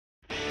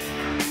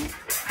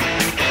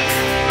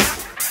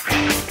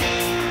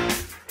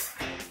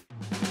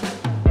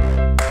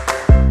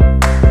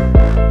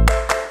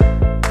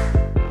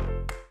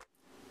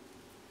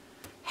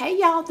Hey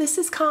y'all, this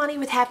is Connie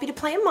with Happy to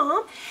Plan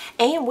Mom,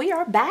 and we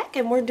are back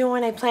and we're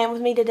doing a plan with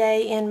me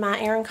today in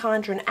my Erin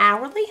Condren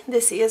Hourly.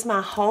 This is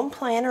my home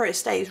planner. It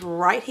stays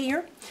right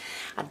here.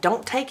 I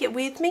don't take it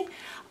with me.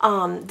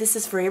 This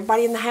is for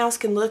everybody in the house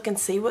can look and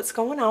see what's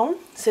going on.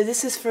 So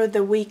this is for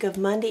the week of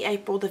Monday,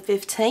 April the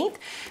 15th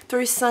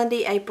through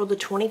Sunday, April the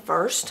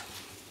 21st.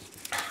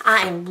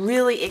 I am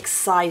really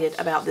excited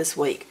about this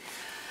week.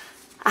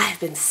 I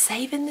have been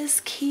saving this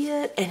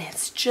kit and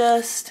it's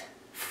just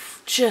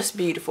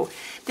beautiful.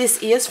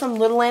 This is from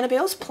Little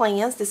Annabelle's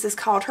Plans. This is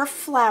called her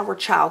Flower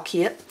Child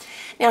Kit.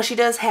 Now she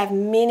does have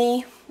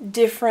many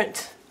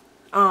different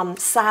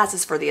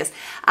sizes for this.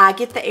 I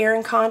get the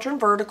Erin Condren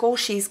Vertical.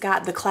 She's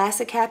got the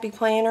Classic Happy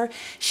Planner.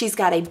 She's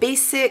got a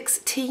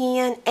B6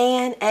 TN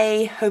and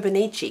a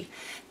Hobonichi.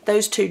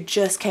 Those two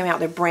just came out.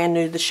 They're brand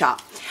new to the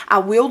shop. I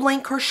will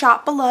link her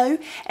shop below,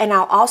 and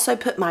I'll also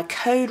put my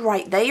code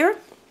right there.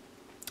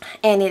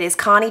 And it is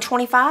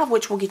Connie25,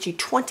 which will get you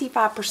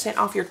 25%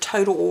 off your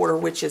total order,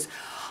 which is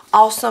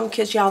awesome.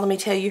 Because y'all, let me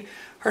tell you,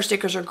 her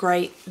stickers are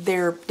great.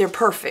 They're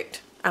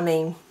perfect. I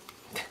mean,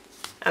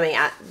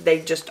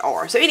 they just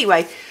are. So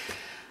anyway,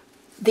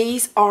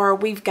 these are,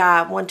 we've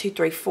got 1, 2,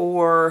 3,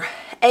 4,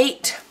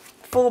 8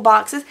 full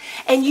boxes.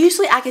 And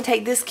usually I can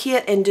take this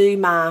kit and do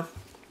my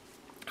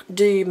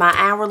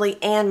hourly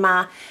and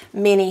my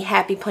mini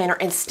happy planner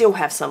and still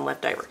have some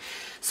left over.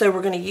 So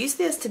we're going to use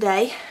this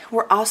today.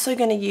 We're also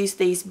going to use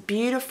these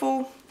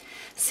beautiful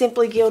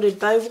Simply Gilded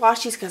bow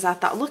washes because I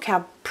thought, look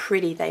how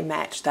pretty they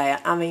match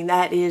that. I mean,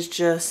 that is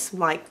just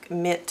like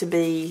meant to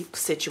be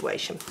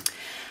situation.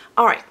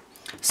 All right,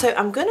 so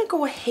I'm going to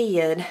go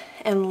ahead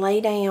and lay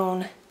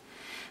down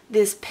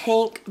this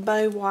pink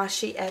bow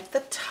washi at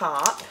the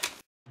top.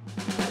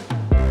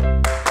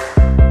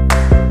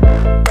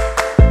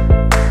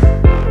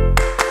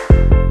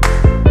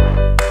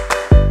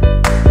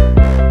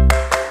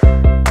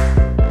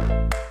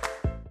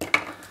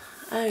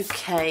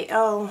 Okay,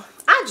 oh,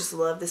 I just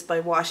love this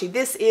bow washi.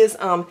 This is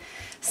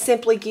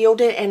Simply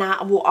Gilded, and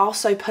I will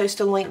also post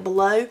a link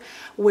below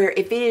where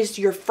if it is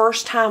your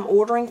first time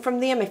ordering from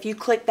them, if you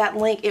click that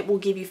link, it will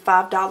give you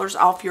 $5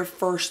 off your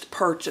first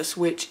purchase,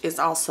 which is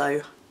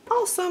also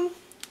awesome.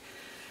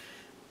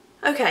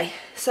 Okay,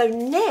 so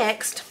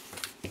next,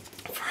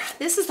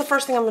 this is the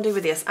first thing I'm going to do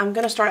with this. I'm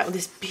going to start out with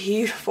this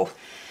beautiful,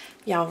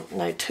 y'all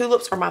know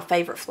tulips are my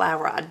favorite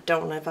flower. I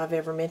don't know if I've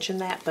ever mentioned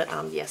that, but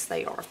yes,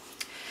 they are.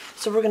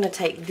 So we're going to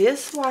take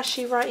this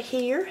washi right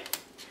here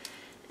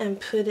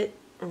and put it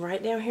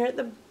right down here at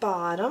the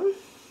bottom.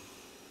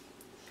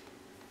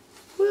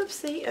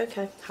 Whoopsie.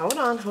 Okay, hold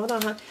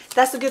on.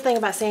 That's the good thing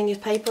about Sanya's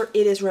paper.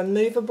 It is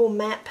removable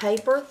matte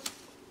paper,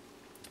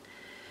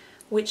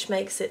 which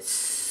makes it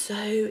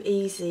so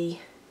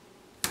easy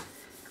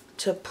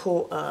to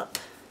pull up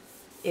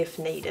if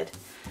needed.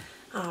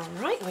 All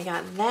right, we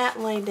got that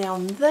laid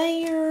down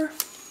there.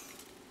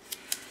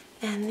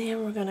 And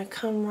then we're going to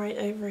come right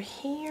over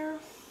here.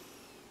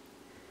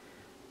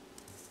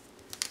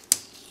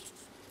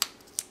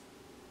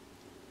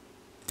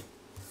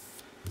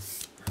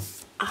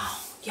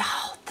 Oh,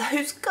 y'all,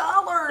 those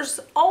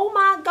colors. Oh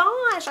my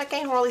gosh, I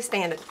can't hardly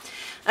stand it.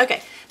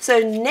 Okay, so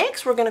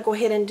next we're going to go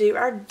ahead and do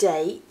our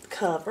date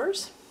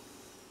covers.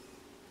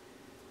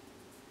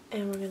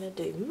 And we're going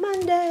to do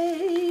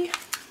Monday.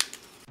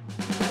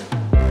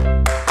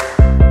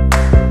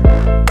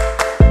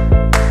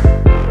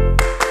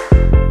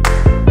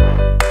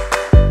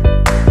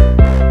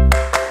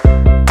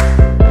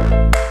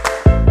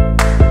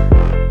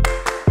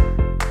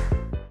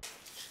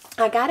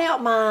 I got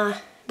out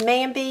my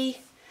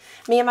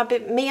Me and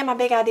My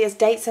Big Ideas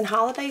Dates and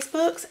Holidays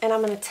books, and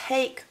I'm going to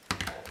take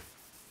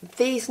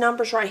these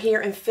numbers right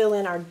here and fill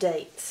in our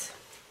dates.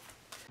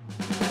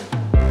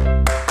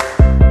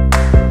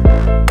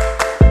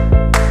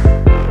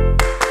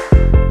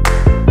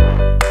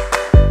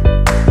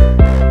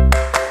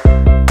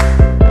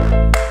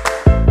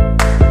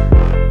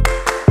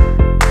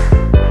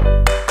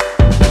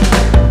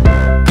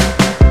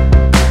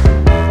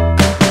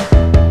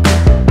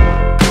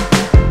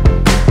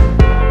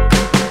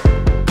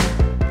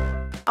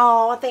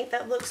 Oh, I think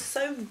that looks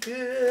so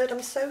good.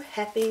 I'm so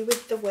happy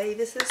with the way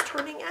this is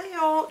turning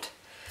out.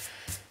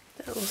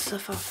 That little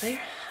stuff off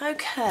there.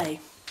 Okay.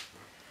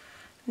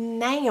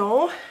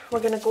 Now,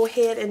 we're going to go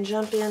ahead and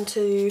jump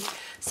into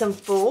some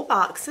full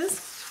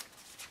boxes.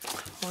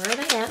 Where are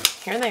they at?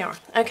 Here they are.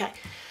 Okay.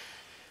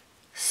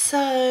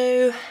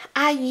 So,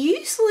 I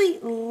usually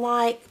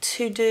like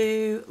to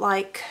do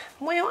like,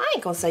 well, I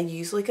ain't going to say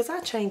usually because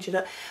I change it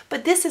up.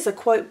 But this is a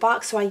quote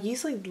box, so I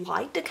usually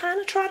like to kind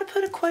of try to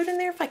put a quote in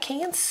there if I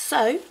can.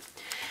 So,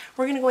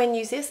 we're going to go ahead and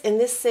use this. And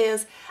this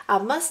says, I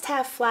must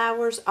have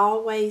flowers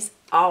always,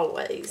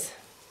 always.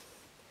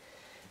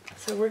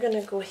 So, we're going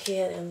to go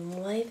ahead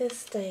and lay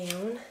this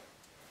down.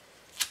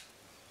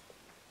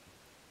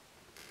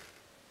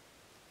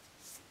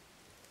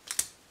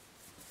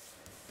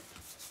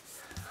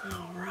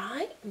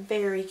 Alright,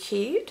 very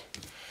cute.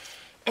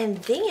 And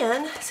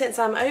then, since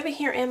I'm over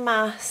here in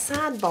my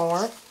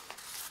sidebar,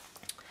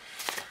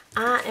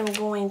 I am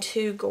going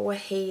to go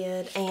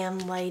ahead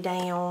and lay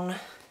down,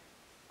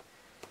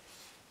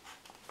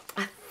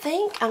 I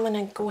think I'm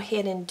going to go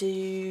ahead and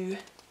do,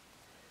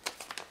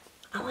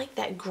 I like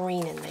that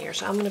green in there,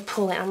 so I'm going to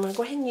pull it. I'm going to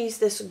go ahead and use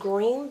this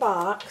green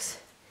box,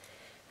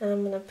 and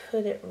I'm going to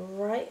put it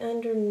right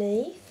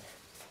underneath.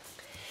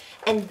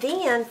 And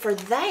then for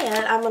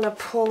that, I'm going to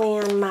pull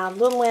in my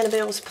little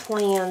Annabelle's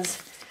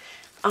plans,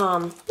 my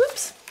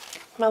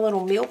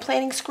little meal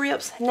planning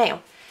scripts.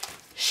 Now,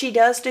 she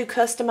does do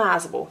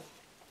customizable.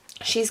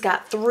 She's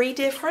got 3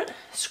 different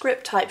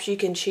script types you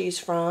can choose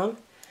from.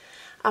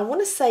 I want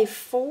to say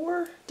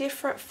 4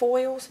 different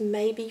foils,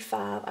 maybe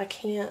 5.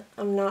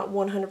 I'm not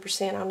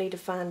 100%. I'll need to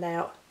find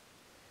out.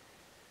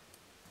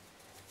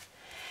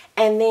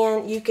 And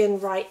then you can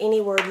write any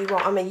word you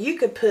want. I mean, you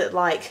could put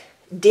like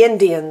din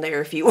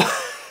there if you want.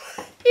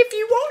 If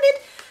you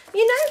wanted,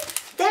 you know,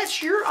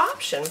 that's your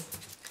option,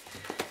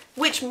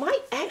 which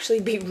might actually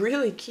be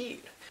really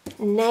cute.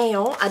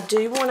 Now, I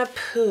do want to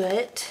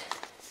put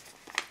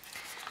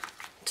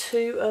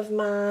 2 of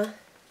my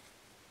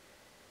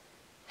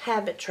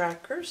habit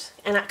trackers,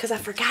 and because I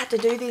forgot to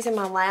do these in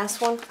my last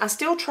one. I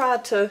still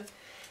tried to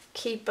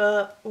keep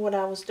up what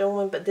I was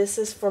doing, but this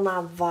is for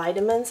my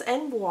vitamins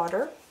and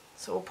water,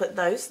 so we'll put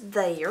those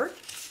there.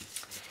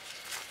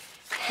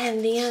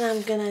 And then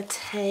I'm going to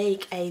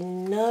take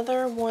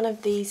another one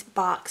of these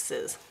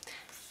boxes.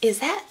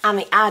 I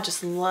mean, I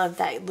just love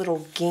that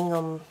little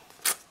gingham,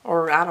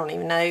 or I don't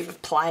even know,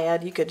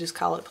 plaid. You could just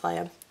call it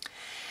plaid.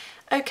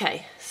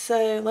 Okay,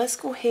 so let's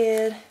go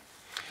ahead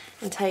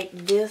and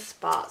take this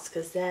box,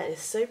 because that is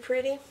so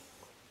pretty.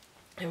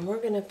 And we're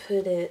going to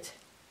put it,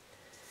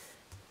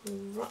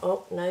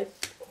 oh, no,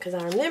 because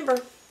I remember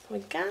we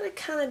got to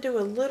kind of do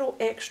a little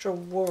extra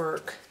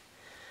work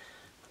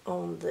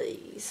on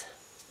these.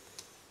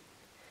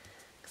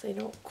 They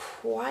don't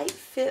quite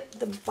fit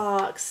the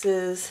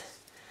boxes.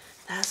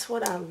 That's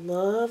what I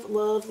love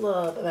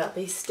about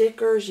these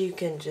stickers. You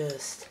can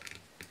just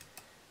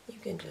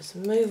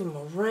move them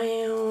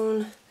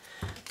around.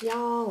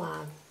 Y'all,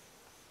 I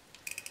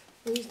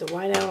used to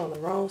white out on the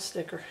wrong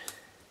sticker.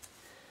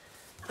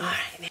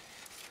 Alright.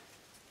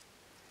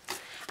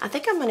 I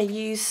think I'm going to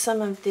use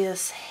some of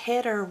this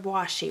header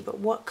washi, but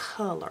what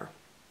color?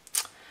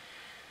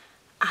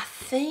 I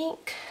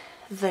think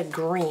the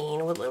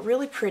green would look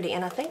really pretty,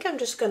 and I think I'm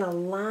just going to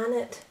line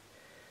it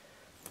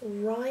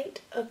right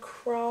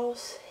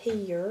across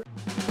here.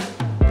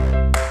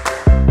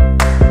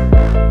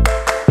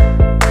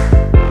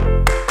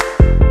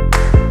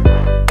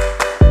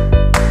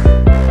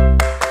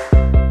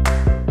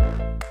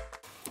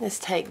 Let's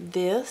take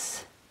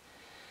this,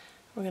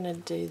 we're going to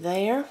do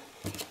there,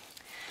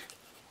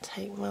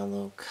 take my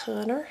little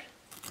cutter,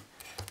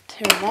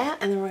 tear that,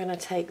 and then we're going to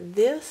take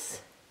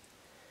this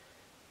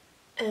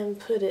and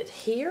put it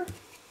here.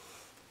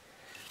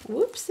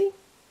 Whoopsie.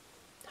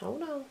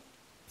 Hold on.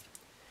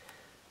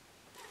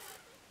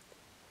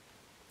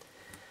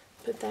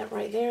 Put that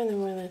right there, and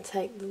then we're going to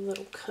take the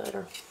little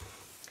cutter.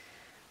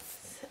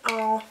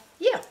 Oh,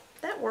 yeah,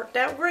 that worked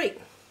out great.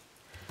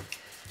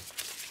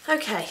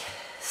 Okay,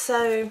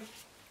 so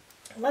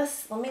let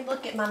me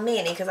look at my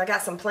mini, because I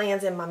got some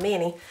plans in my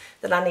mini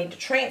that I need to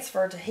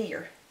transfer to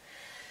here.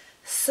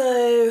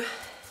 So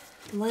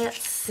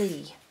let's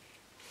see.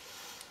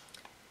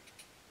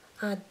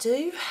 I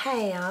do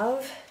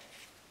have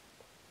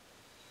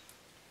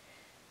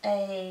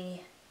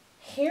a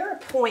hair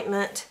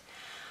appointment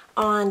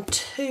on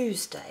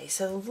Tuesday,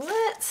 so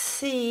let's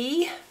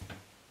see.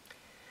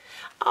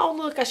 Oh,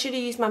 look, I should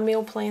have used my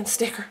meal plan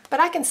sticker, but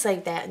I can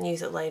save that and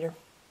use it later.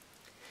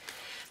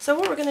 So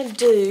what we're going to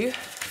do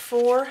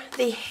for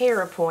the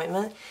hair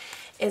appointment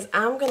is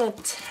I'm going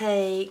to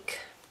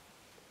take,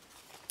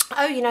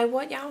 oh, you know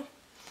what, y'all?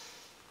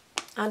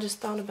 I just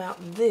thought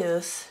about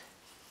this.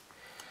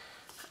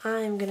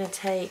 I'm going to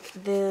take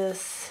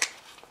this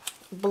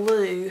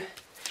blue,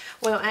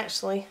 well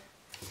actually,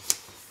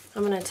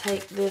 I'm going to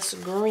take this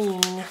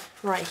green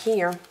right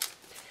here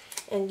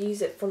and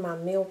use it for my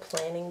meal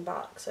planning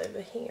box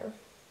over here.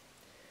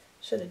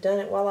 Should have done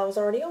it while I was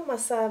already on my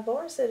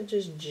sidebar instead of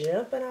just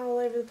jumping all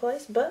over the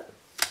place, but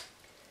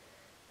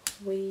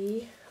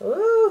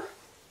ooh,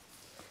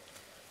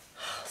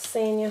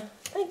 Sanya,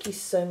 thank you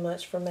so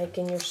much for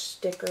making your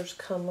stickers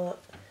come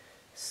up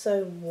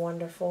so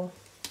wonderful.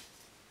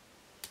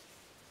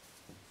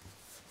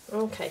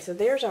 Okay, so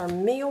there's our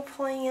meal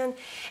plan,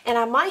 and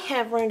I might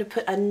have room to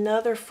put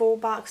another full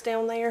box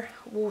down there.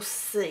 We'll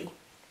see.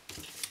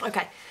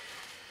 Okay,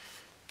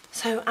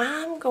 so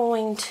I'm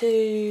going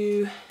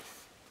to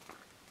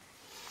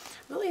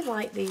really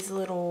like these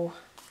little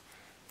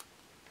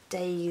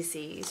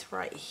daisies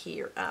right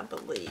here, I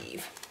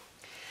believe.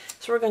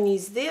 So we're going to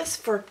use this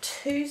for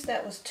Tuesday.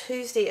 That was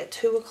Tuesday at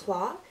 2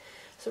 o'clock.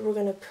 So we're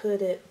going to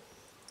put it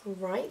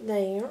right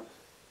there.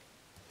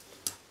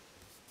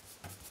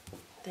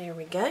 There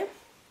we go.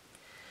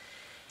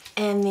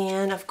 And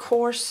then, of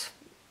course,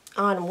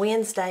 on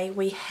Wednesday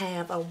we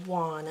have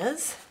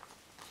Awanas.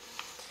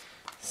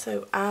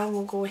 So I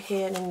will go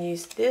ahead and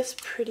use this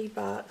pretty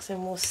box,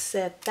 and we'll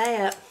set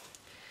that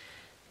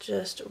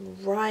just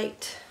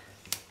right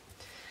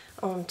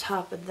on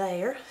top of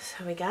there.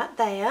 So we got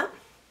that.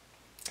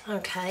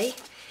 Okay.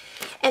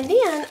 And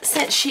then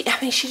since she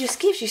just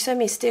gives you so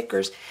many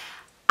stickers.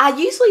 I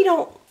usually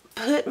don't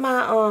put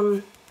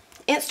my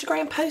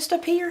Instagram post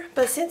up here,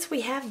 but since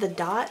we have the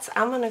dots,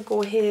 I'm going to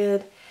go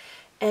ahead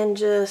and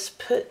just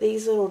put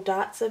these little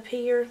dots up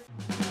here.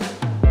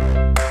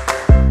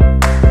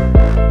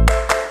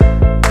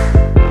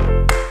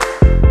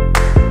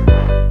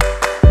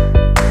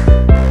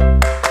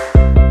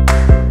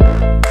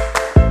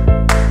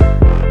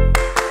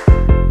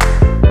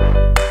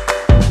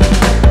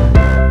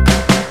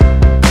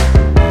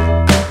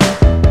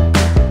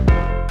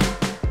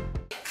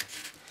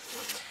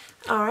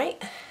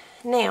 Alright,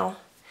 now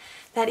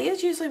that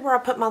is usually where I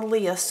put my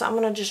list, so I'm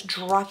going to just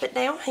drop it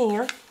down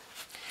here.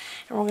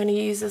 And we're going to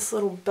use this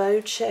little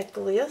bow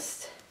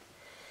checklist.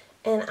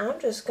 And I'm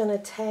just going to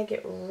tag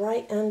it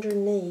right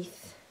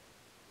underneath.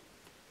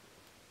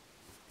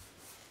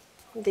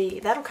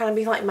 That'll kind of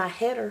be like my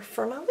header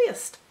for my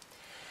list.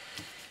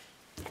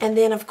 And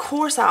then of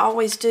course I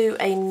always do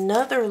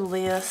another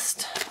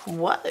list.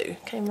 Whoa,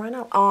 came right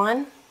out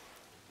on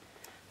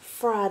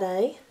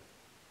Friday.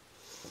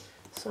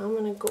 So I'm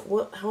going to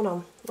go, hold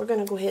on, we're going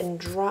to go ahead and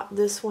drop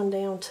this one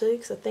down too,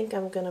 because I think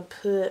I'm going to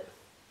put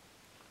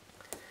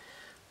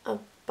a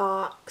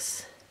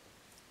box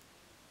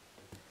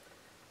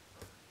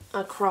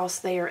across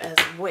there as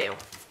well.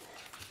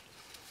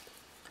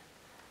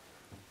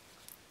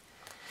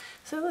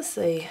 So let's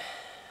see.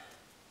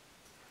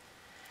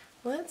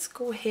 Let's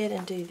go ahead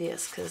and do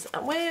this, because,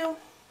 well,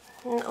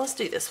 let's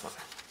do this one.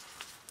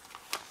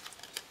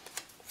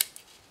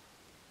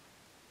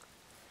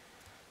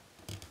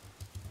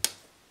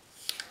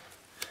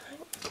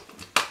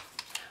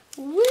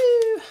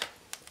 Woo!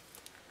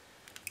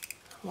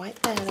 Wipe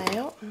that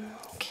out.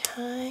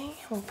 Okay,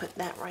 we'll put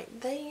that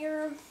right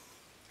there.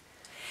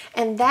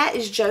 And that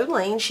is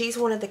Jolene. She's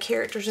one of the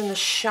characters in the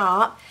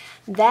shop.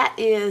 That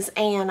is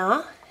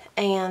Anna.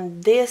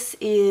 And this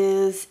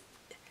is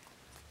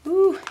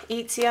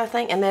Itsy, I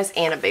think. And that's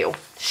Annabelle.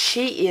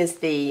 She is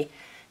the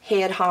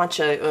head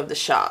honcho of the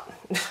shop.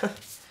 I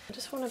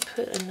just want to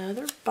put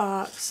another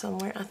box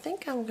somewhere. I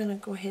think I'm going to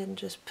go ahead and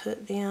just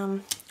put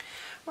them.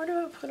 Where do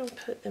I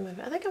put them?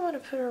 I think I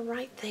want to put her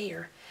right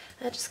there.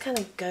 That just kind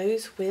of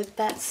goes with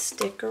that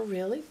sticker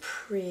really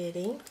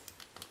pretty.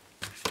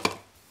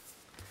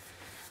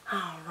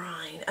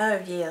 Alright.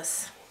 Oh,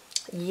 yes.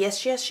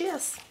 Yes, yes,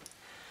 yes.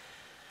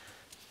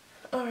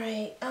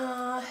 Alright.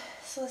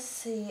 So let's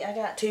see. I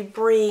got to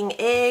bring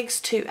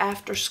eggs to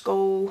after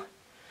school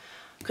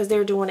because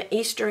they're doing an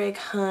Easter egg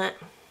hunt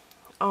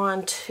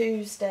on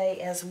Tuesday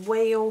as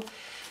well.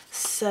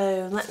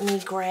 So let me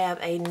grab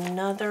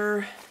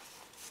another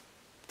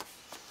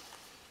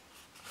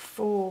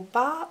full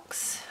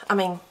box. I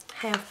mean,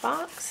 half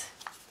box.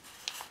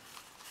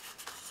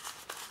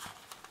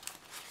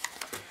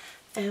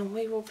 And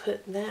we will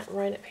put that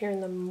right up here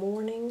in the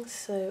morning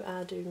so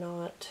I do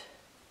not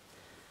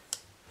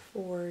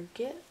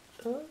forget.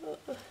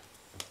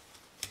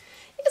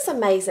 It's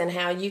amazing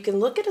how you can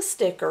look at a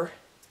sticker,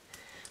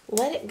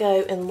 let it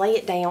go and lay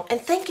it down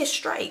and think it's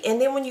straight. And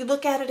then when you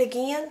look at it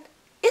again,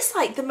 it's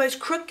like the most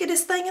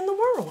crookedest thing in the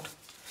world.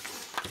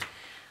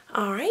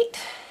 Alright,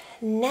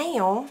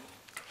 now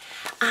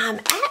I'm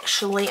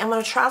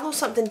going to try a little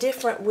something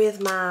different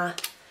with my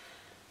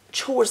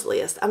chores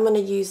list. I'm going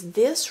to use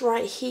this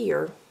right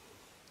here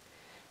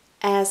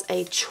as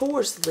a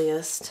chores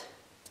list.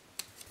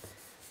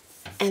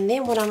 And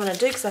then what I'm going to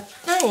do, because I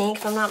think,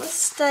 if I'm not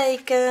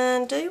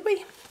mistaken, do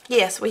we?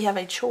 Yes, we have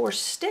a chores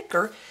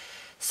sticker.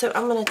 So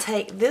I'm going to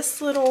take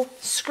this little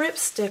script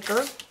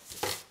sticker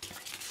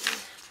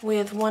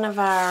with one of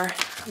our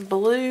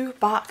blue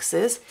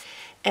boxes,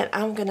 and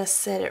I'm going to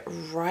set it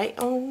right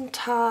on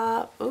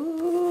top.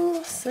 Ooh,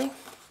 let's see.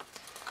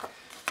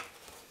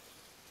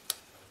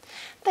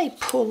 They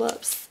pull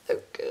up so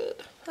good.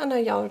 I know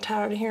y'all are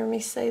tired of hearing me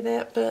say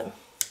that, but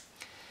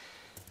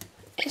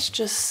it's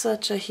just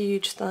such a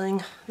huge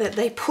thing that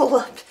they pull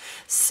up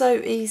so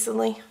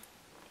easily.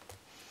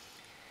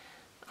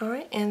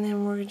 Alright, and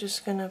then we're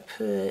just going to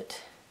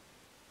put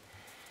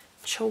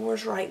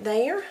chores right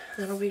there.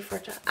 That'll be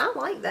for, I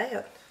like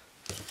that.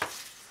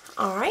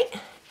 Alright.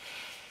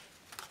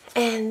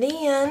 And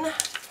then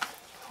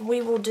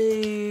we will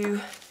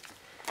do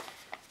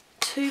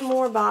 2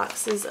 more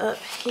boxes up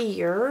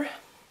here.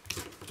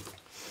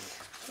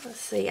 Let's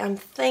see, I'm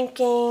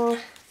thinking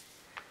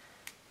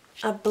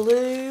a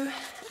blue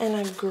and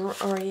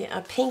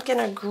a pink and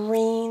a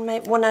green.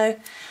 Maybe, well, no,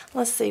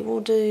 let's see,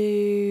 we'll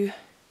do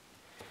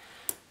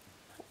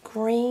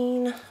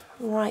green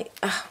right.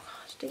 Oh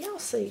gosh, do y'all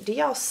see? Do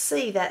y'all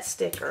see that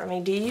sticker? I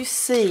mean, do you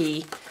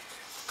see?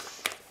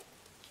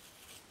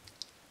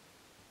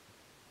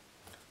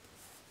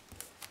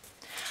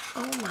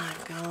 Oh my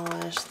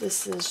gosh,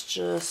 this is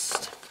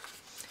just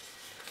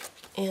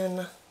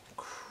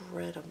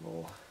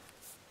incredible.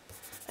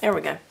 There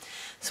we go.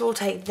 So we'll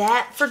take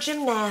that for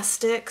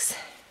gymnastics,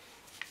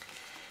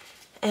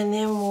 and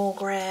then we'll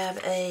grab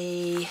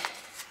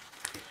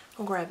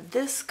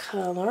this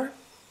color.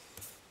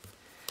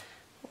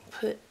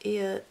 put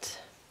it,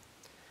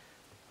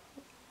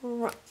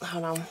 right,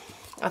 hold on,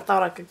 I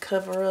thought I could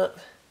cover up.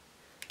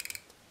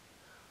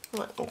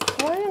 Wasn't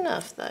quite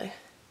enough though.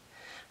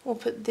 We'll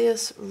put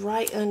this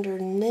right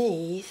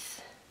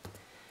underneath,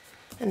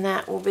 and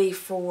that will be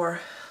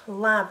for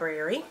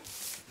library.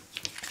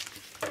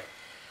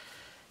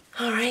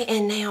 Alright,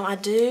 and now I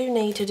do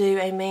need to do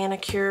a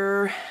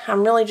manicure.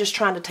 I'm really just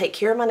trying to take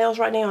care of my nails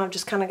right now. I've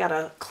just kind of got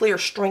a clear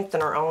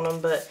strengthener on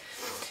them, but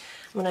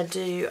I'm going to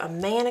do a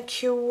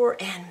manicure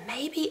and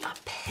maybe a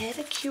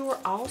pedicure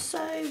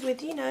also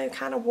with, you know,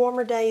 kind of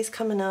warmer days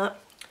coming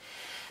up.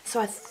 So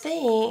I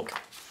think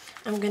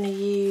I'm going to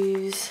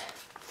use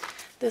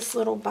this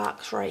little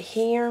box right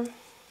here.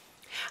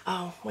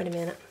 Oh, wait a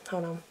minute.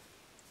 Hold on.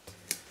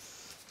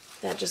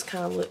 That just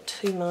kind of looked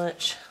too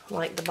much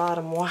like the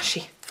bottom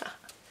washi.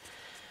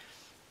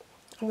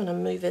 I'm going to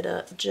move it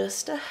up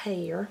just a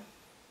hair.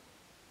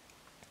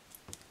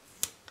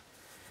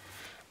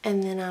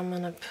 And then I'm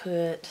going to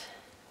put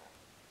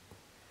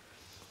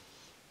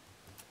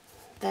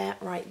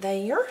that right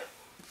there.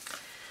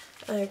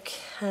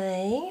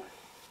 Okay.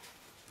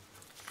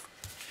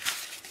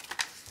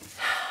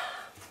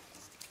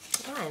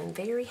 I am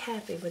very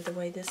happy with the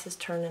way this is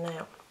turning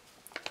out.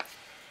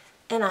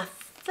 And I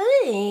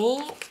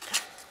think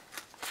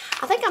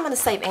I'm going to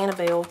save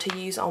Annabelle to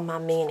use on my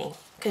mini,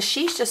 because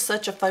she's just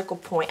such a focal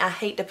point. I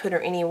hate to put her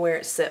anywhere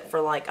except for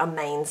like a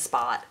main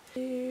spot.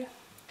 We're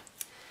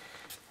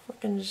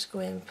going to just go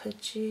ahead and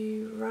put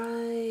you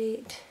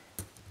right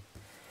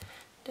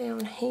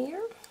down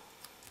here,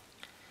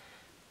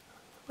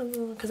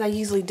 because I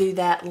usually do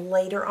that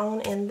later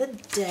on in the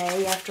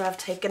day after I've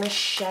taken a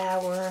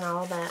shower and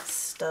all that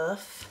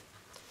stuff.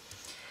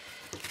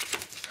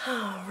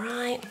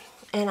 Alright,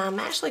 and I'm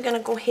actually going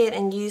to go ahead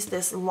and use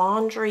this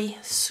laundry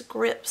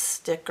script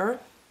sticker.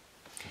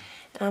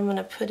 I'm going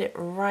to put it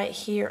right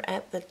here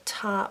at the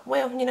top.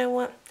 Well, you know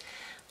what?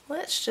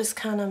 Let's just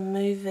kind of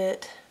move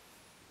it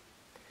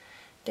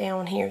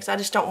down here, because I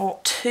just don't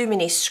want too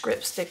many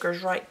script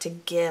stickers right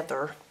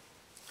together.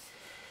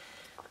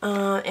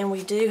 And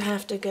we do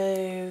have to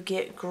go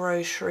get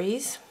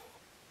groceries.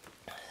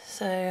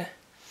 So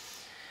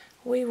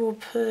we will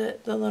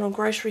put the little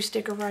grocery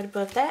sticker right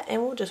above that,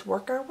 and we'll just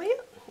work our way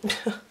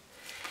up.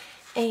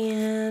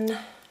 And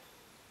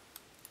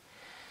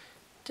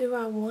do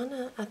I want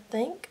to, I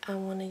think I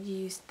want to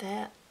use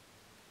that.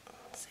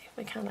 Let's see if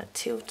we kind of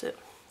tilt it.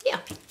 Yeah,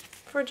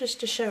 for just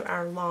to show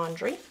our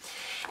laundry.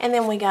 And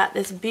then we got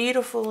this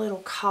beautiful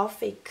little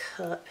coffee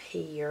cup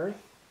here.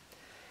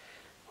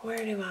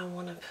 Where do I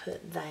want to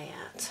put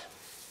that?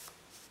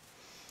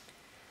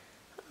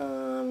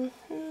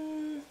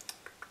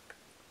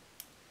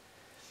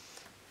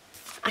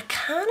 I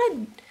kind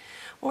of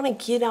want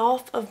to get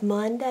off of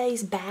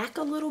Monday's back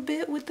a little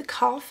bit with the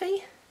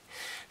coffee.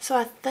 So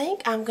I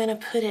think I'm going to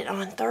put it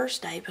on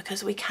Thursday,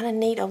 because we kind of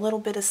need a little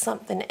bit of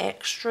something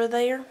extra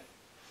there.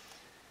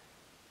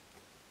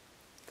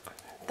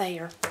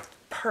 There.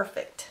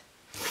 Perfect.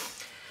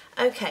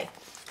 Okay.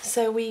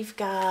 So we've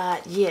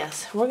got,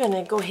 yes, we're going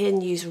to go ahead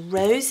and use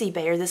Rosie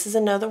Bear. This is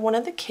another one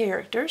of the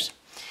characters.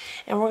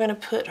 And we're going to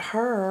put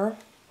her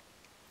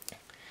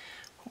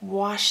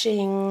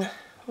washing,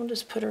 we'll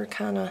just put her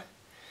kind of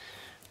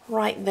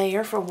right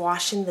there for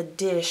washing the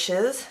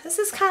dishes. This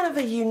is kind of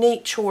a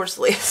unique chores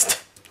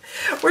list.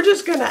 We're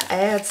just going to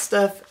add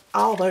stuff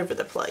all over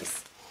the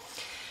place.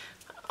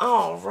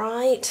 All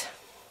right.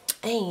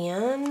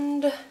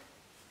 And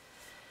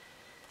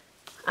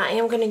I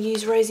am going to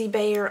use Rosie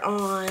Bear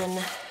on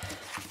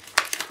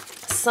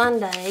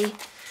Sunday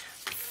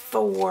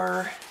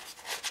for,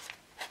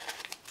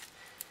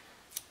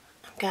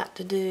 I've got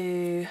to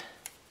do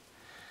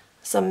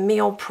some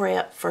meal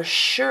prep for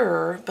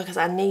sure, because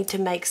I need to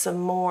make some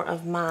more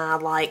of my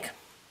like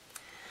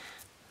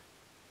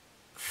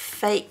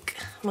fake,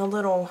 my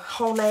little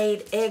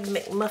homemade egg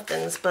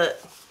McMuffins,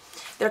 but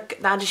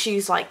I just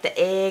use like the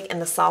egg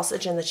and the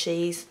sausage and the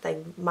cheese.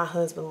 My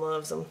husband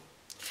loves them.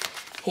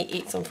 He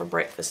eats them for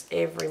breakfast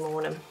every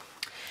morning.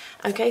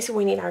 Okay, so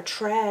we need our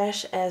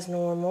trash as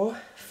normal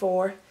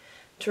to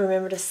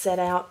remember to set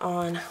out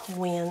on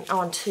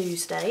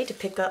Tuesday to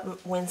pick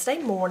up Wednesday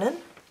morning.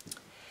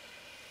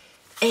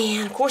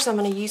 And of course I'm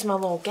going to use my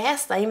little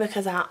gas thing,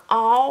 because I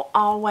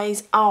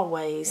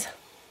always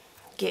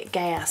get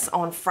gas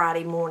on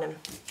Friday morning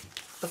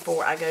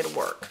before I go to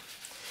work.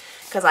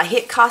 Because I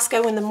hit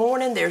Costco in the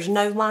morning, there's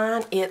no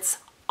line, it's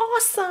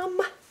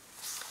awesome.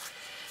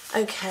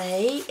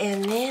 Okay,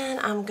 and then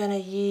I'm going to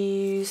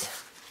use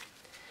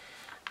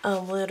a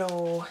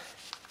little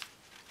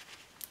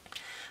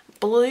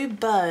blue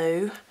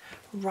bow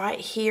right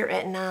here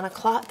at 9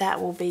 o'clock.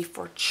 That will be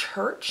for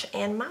church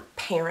and my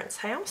parents'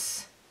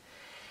 house.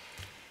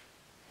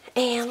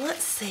 And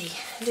let's see,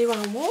 do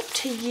I want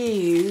to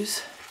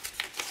use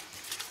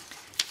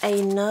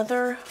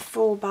another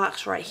full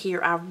box right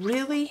here? I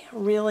really,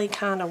 really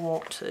kind of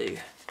want to.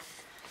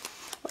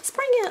 Let's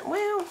bring it,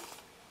 well,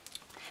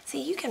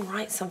 see, you can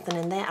write something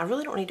in that. I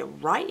really don't need to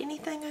write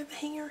anything over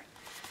here.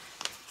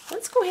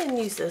 Let's go ahead and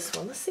use this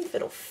one. Let's see if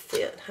it'll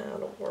fit, how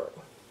it'll work.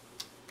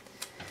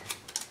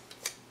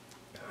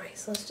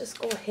 So let's just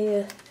go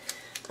ahead.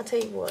 I'll tell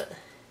you what.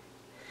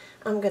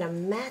 I'm going to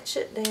match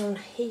it down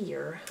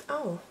here.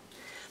 Oh,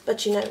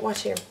 but you know,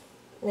 watch here.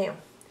 Now,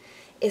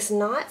 it's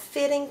not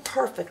fitting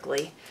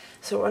perfectly.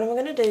 So what I'm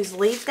going to do is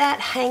leave that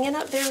hanging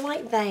up there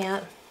like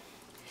that.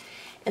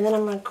 And then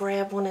I'm going to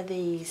grab one of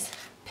these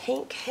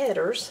pink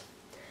headers.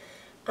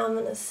 I'm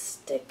going to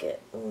stick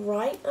it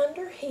right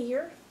under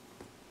here,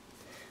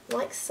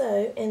 like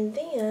so. And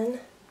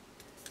then,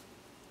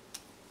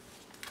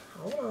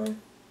 hold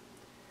on.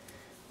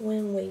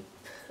 When we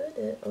put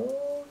it,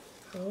 oh,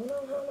 hold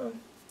on.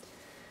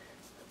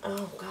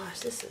 Oh gosh,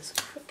 this is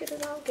crooked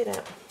as all get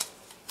out.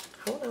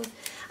 Hold on.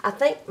 I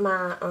think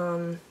my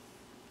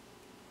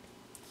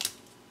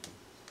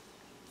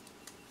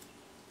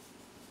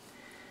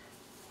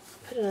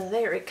put it in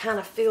there, it kind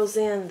of fills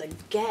in the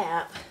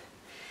gap.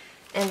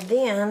 And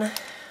then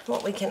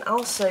what we can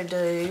also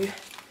do,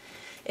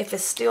 if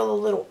it's still a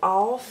little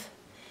off,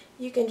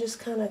 you can just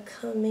kind of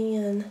come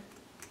in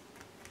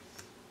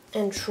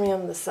and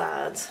trim the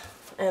sides.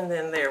 And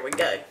then there we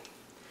go.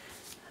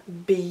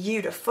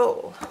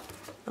 Beautiful.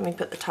 Let me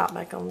put the top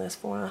back on this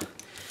before I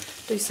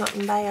do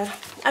something bad.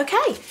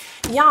 Okay,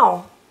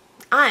 y'all,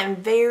 I am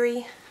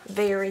very,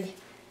 very,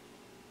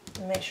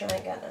 make sure I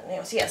ain't got nothing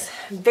else. Yes,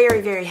 very,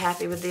 very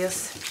happy with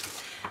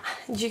this.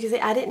 You can see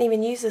I didn't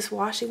even use this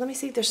washi. Let me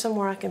see if there's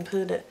somewhere I can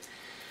put it,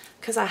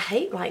 because I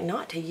hate like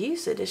not to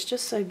use it. It's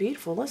just so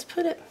beautiful. Let's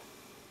put it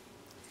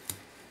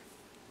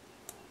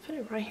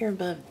right here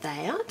above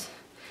that.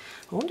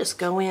 We'll just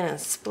go in and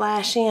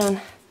splash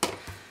in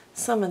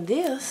some of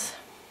this.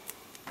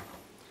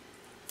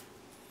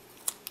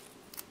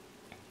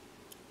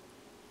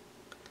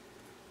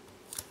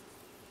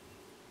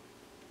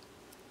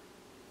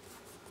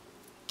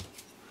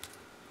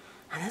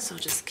 And this will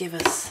just give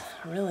us,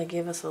 really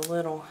give us a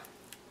little.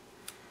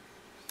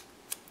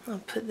 I'll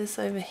put this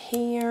over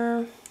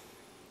here.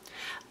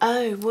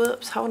 Oh,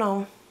 whoops, hold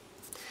on.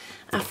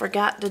 I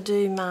forgot to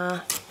do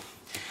my,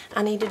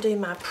 I need to do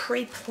my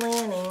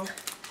pre-planning.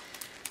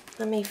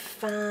 Let me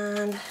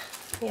find,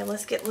 yeah,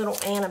 let's get little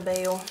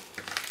Annabelle.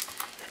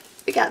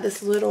 We got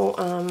this little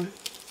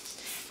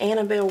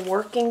Annabelle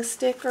working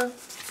sticker,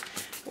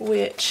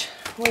 which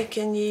we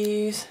can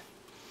use.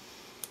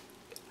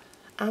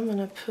 I'm going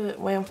to put,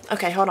 well,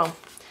 okay, hold on.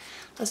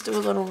 Let's do a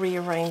little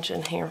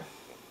rearranging here.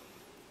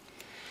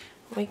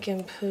 We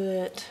can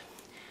put,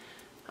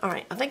 all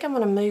right, I think I'm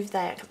going to move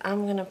that.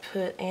 I'm going to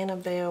put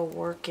Annabelle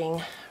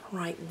working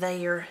right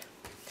there.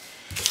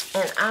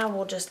 And I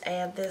will just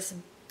add this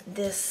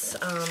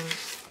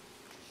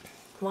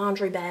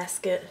laundry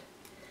basket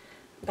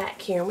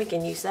back here. And we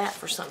can use that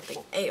for something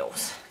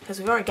else, because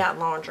we've already got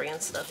laundry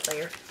and stuff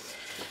there.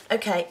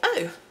 Okay,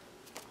 oh,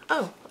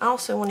 I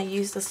also want to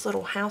use this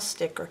little house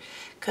sticker,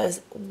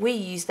 because we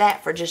use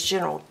that for just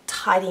general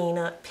tidying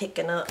up,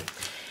 picking up.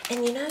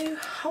 And you know,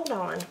 hold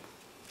on.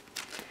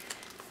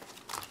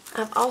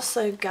 I've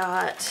also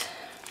got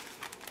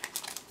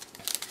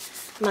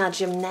my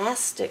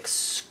gymnastics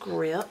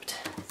script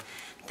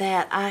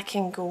that I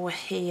can go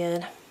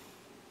ahead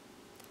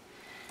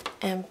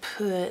and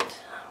put,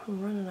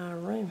 I'm running out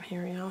of room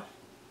here, y'all.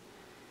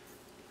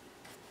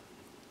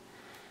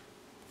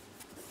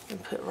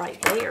 And put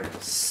right there.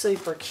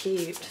 Super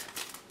cute.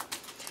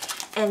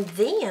 And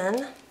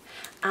then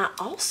I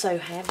also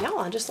have, y'all,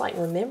 I just like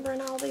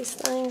remembering all these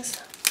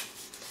things.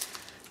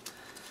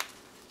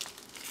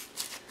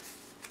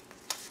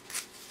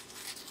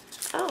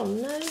 Oh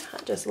no,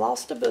 I just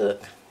lost a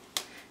book.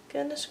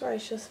 Goodness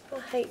gracious, I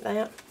hate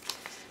that.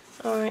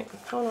 Alright,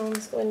 hold on,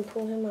 let's go ahead and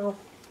pull him off.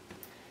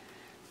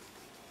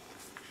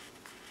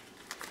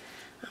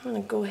 I'm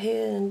going to go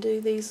ahead and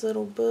do these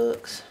little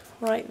books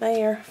right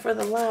there for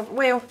the live.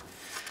 Well,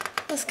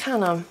 let's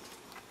kind of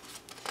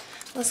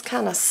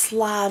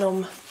slide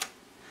them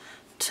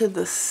to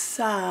the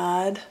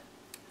side.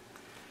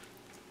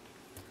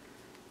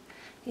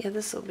 Yeah,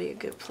 this will be a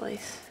good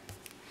place.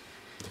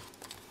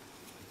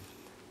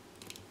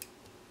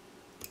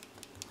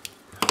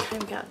 Okay,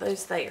 we got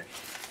those there.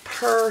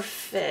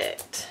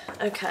 Perfect.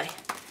 Okay.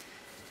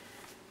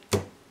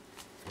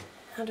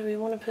 How do we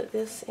want to put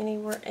this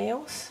anywhere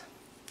else?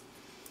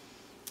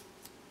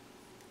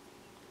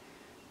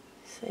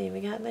 See,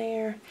 we got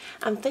there.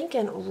 I'm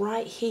thinking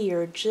right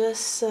here,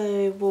 just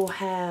so we'll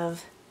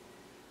have,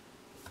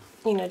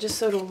 you know, just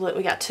so it'll look,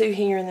 we got two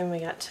here and then we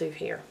got two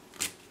here.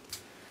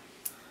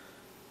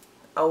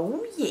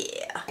 Oh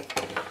yeah,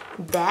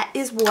 that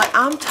is what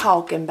I'm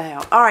talking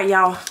about. All right,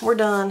 y'all, we're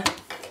done.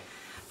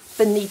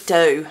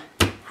 Finito.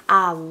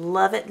 I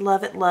love it,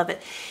 love it, love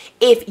it.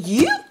 If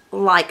you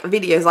like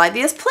videos like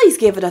this, please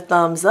give it a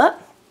thumbs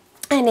up.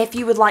 And if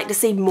you would like to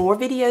see more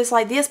videos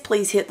like this,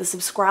 please hit the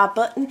subscribe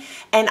button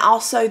and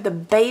also the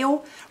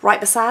bell right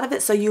beside of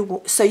it, so you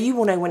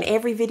will know when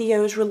every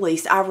video is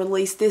released. I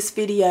release this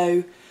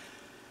video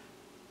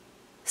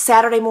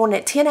Saturday morning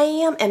at 10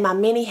 a.m. and my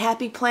mini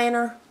happy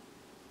planner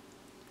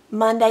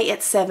Monday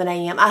at 7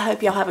 a.m. I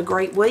hope y'all have a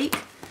great week.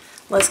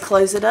 Let's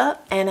close it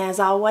up, and as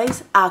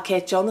always, I'll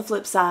catch you on the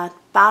flip side.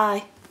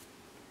 Bye.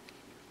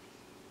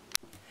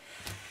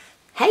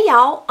 Hey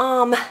y'all,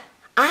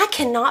 I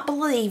cannot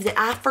believe that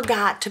I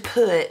forgot to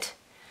put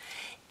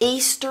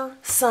Easter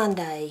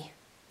Sunday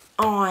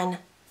on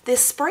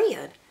this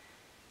spread.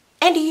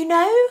 And do you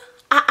know,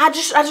 I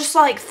just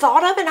like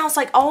thought of it and I was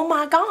like, oh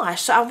my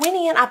gosh. So I went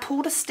in, I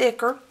pulled a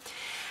sticker,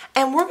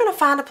 and we're going to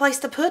find a place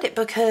to put it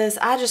because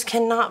I just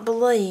cannot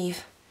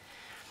believe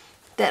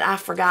that I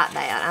forgot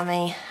that. I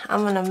mean,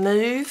 I'm going to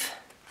move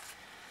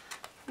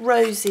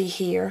Rosie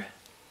here.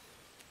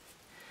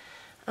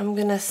 I'm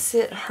going to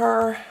sit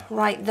her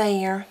right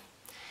there.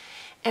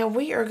 And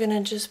we are going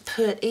to just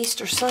put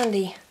Easter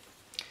Sunday.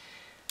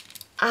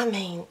 I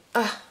mean,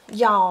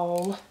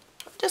 y'all,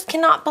 I just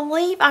cannot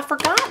believe I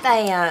forgot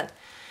that.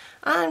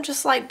 I'm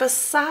just like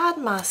beside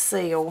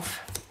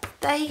myself.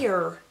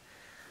 There.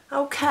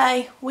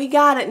 Okay, we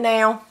got it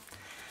now.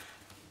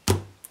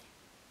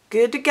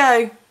 Good to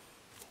go.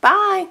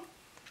 Bye.